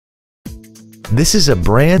This is a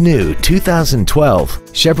brand new 2012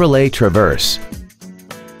 Chevrolet Traverse.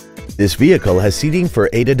 This vehicle has seating for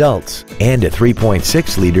 8 adults and a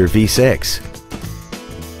 3.6-liter V6.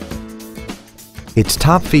 Its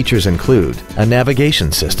top features include a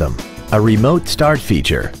navigation system, a remote start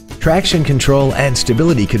feature, traction control and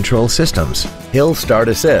stability control systems, hill start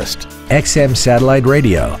assist, XM satellite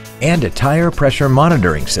radio, and a tire pressure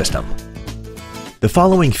monitoring system. The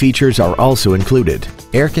following features are also included: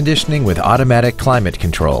 air conditioning with automatic climate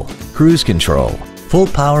control, cruise control, full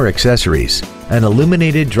power accessories, an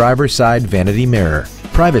illuminated driver's side vanity mirror,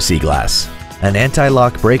 privacy glass, an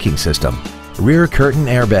anti-lock braking system, rear curtain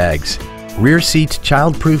airbags, rear seat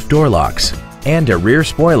child-proof door locks, and a rear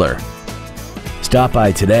spoiler. Stop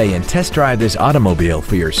by today and test drive this automobile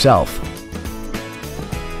for yourself.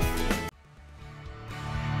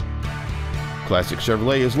 Classic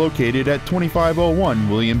Chevrolet is located at 2501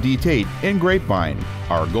 William D Tate in Grapevine.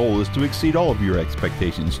 Our goal is to exceed all of your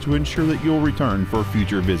expectations to ensure that you'll return for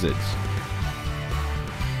future visits.